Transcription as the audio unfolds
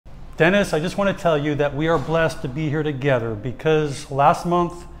Dennis, I just want to tell you that we are blessed to be here together because last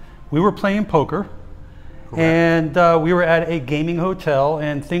month we were playing poker. Correct. And we were at a gaming hotel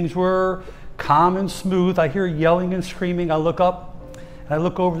and things were calm and smooth. I hear yelling and screaming. I look up and I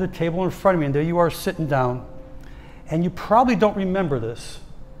look over the table in front of me and there you are sitting down. And you probably don't remember this,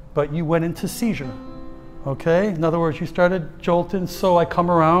 but you went into seizure, okay? In other words, you started jolting, so I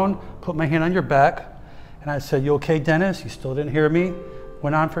come around, put my hand on your back, and I said, "You okay, Dennis?" You still didn't hear me.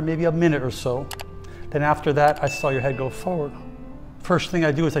 Went on for maybe a minute or so. Then after that, I saw your head go forward. First thing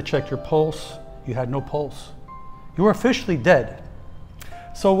I do is I checked your pulse. You had no pulse. You were officially dead.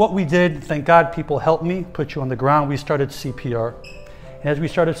 So what we did, thank God people helped me, put you on the ground. We started CPR. And as we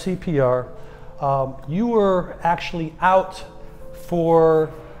started CPR, you were actually out for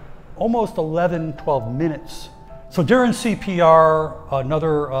almost 11, 12 minutes. So during CPR,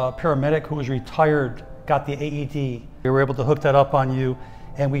 another paramedic who was retired got the AED. We were able to hook that up on you,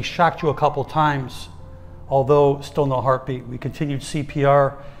 and we shocked you a couple times, although still no heartbeat. We continued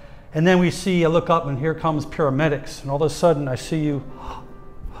CPR, and then I look up and here comes paramedics, and all of a sudden I see you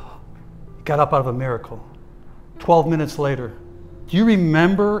got up out of a miracle. 12 minutes later. Do you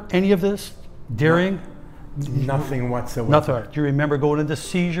remember any of this during? Nothing whatsoever. Nothing. Do you remember going into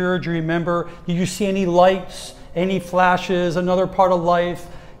seizure? Do you remember, did you see any lights, any flashes, another part of life?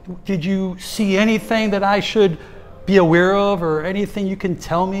 Did you see anything that I should be aware of or anything you can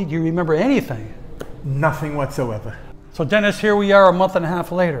tell me? Do you remember anything? Nothing whatsoever. So Dennis, here we are a month and a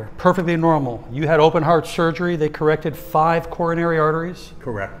half later, perfectly normal. You had open heart surgery. They corrected 5 coronary arteries.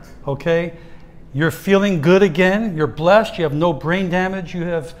 Correct. Okay. You're feeling good again. You're blessed. You have no brain damage.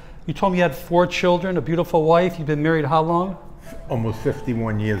 You told me you had 4 children, a beautiful wife. You've been married how long? Almost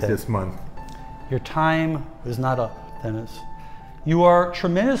 51 years this month. Your time is not up, Dennis. You are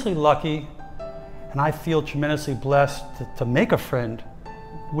tremendously lucky, and I feel tremendously blessed to make a friend,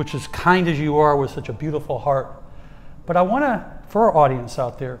 which as kind as you are with such a beautiful heart. But I want to, for our audience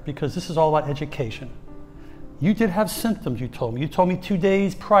out there, because this is all about education, you did have symptoms, you told me. You told me 2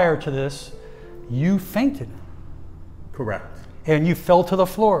 days prior to this, you fainted. Correct. And you fell to the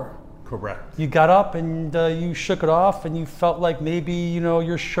floor. Correct. You got up and you shook it off and you felt like maybe,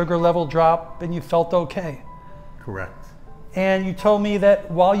 your sugar level dropped and you felt okay. Correct. And you told me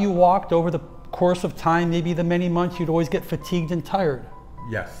that while you walked over the course of time, maybe the many months, you'd always get fatigued and tired.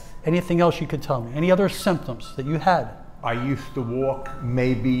 Yes. Anything else you could tell me? Any other symptoms that you had? I used to walk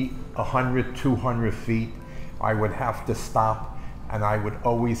maybe 100, 200 feet. I would have to stop and I would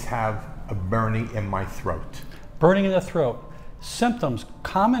always have a burning in my throat. Burning in the throat. Symptoms,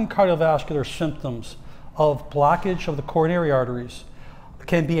 common cardiovascular symptoms of blockage of the coronary arteries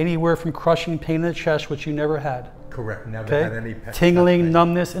can be anywhere from crushing pain in the chest, which you never had. Correct, never had any pain. Tingling,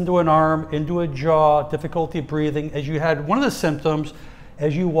 numbness into an arm, into a jaw, difficulty breathing. As you had one of the symptoms,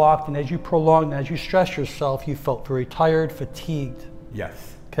 as you walked and as you prolonged and as you stressed yourself, you felt very tired, fatigued.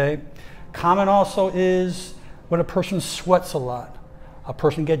 Yes. Okay. Common also is when a person sweats a lot. A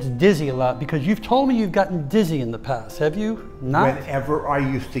person gets dizzy a lot, because you've told me you've gotten dizzy in the past, have you not? Whenever I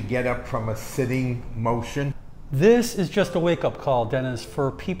used to get up from a sitting motion. This is just a wake-up call, Dennis,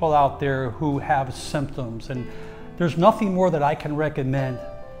 for people out there who have symptoms. And there's nothing more that I can recommend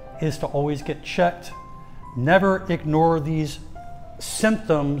is to always get checked. Never ignore these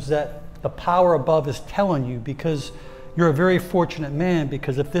symptoms that the power above is telling you, because you're a very fortunate man,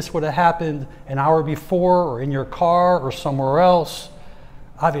 because if this would have happened an hour before or in your car or somewhere else,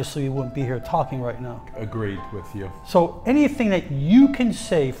 obviously we wouldn't be here talking right now. Agreed with you. So anything that you can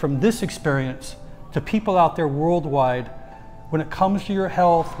say from this experience to people out there worldwide, when it comes to your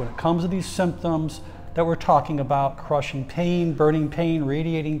health, when it comes to these symptoms that we're talking about, crushing pain, burning pain,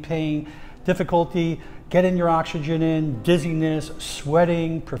 radiating pain, difficulty getting your oxygen in, dizziness,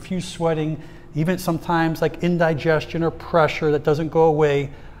 sweating, profuse sweating, even sometimes like indigestion or pressure that doesn't go away,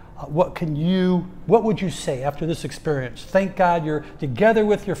 what would you say after this experience? Thank God you're together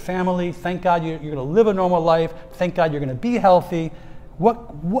with your family. Thank God you're going to live a normal life. Thank God you're going to be healthy.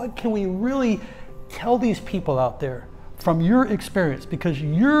 What can we really tell these people out there from your experience? Because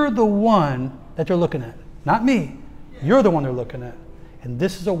you're the one that they're looking at, not me. You're the one they're looking at. And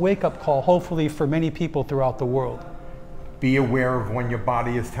this is a wake-up call, hopefully, for many people throughout the world. Be aware of when your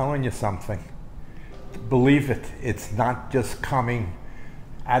body is telling you something. Believe it. It's not just coming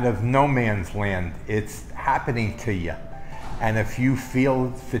out of no man's land. It's happening to you. And if you feel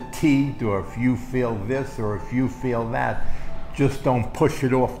fatigued, or if you feel this, or if you feel that, just don't push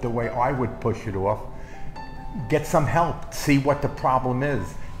it off the way I would push it off. Get some help. See what the problem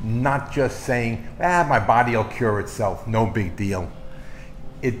is. Not just saying, my body will cure itself. No big deal.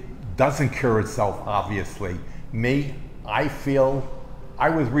 It doesn't cure itself, obviously. Me, I feel I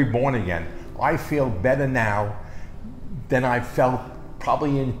was reborn again. I feel better now than I felt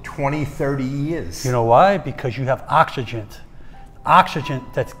probably in 20, 30 years. You know why? Because you have oxygen. Oxygen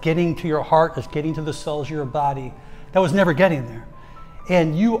that's getting to your heart, that's getting to the cells of your body, that was never getting there.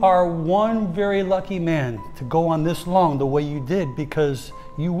 And you are one very lucky man to go on this long the way you did, because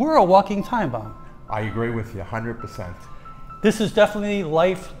you were a walking time bomb. I agree with you 100%. This is definitely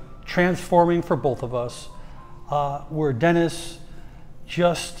life transforming for both of us, where Dennis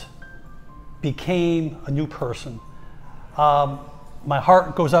just became a new person. My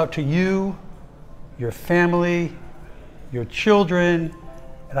heart goes out to you, your family, your children,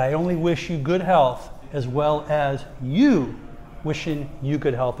 and I only wish you good health, as well as you wishing you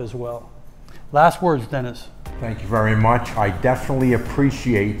good health as well. Last words, Dennis. Thank you very much. I definitely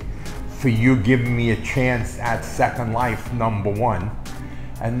appreciate for you giving me a chance at Second Life, number one.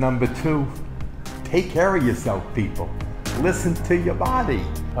 And number two, take care of yourself, people. Listen to your body.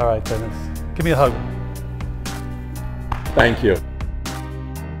 All right, Dennis. Give me a hug. Thank you.